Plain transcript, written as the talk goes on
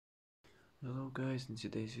Hello guys, in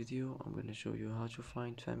today's video I'm going to show you how to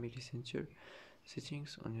find Family Center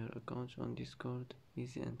settings on your account on Discord,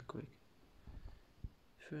 easy and quick.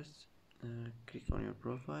 First, click on your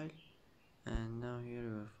profile and now here you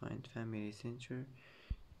will find Family Center,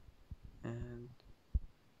 and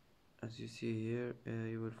as you see here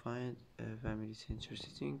you will find Family Center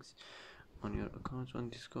settings on your account on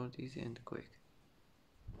Discord, easy and quick.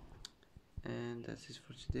 And that's it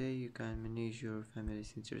for today. You can manage your Family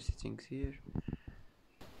Center settings here,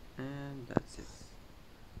 and that's it.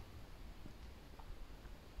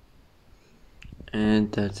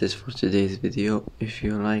 And that's it for today's video. If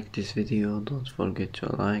you like this video, don't forget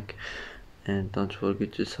to like and don't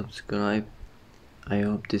forget to subscribe. I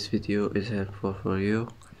hope this video is helpful for you,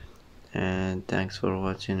 and thanks for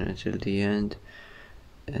watching until the end,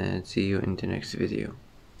 and see you in the next video.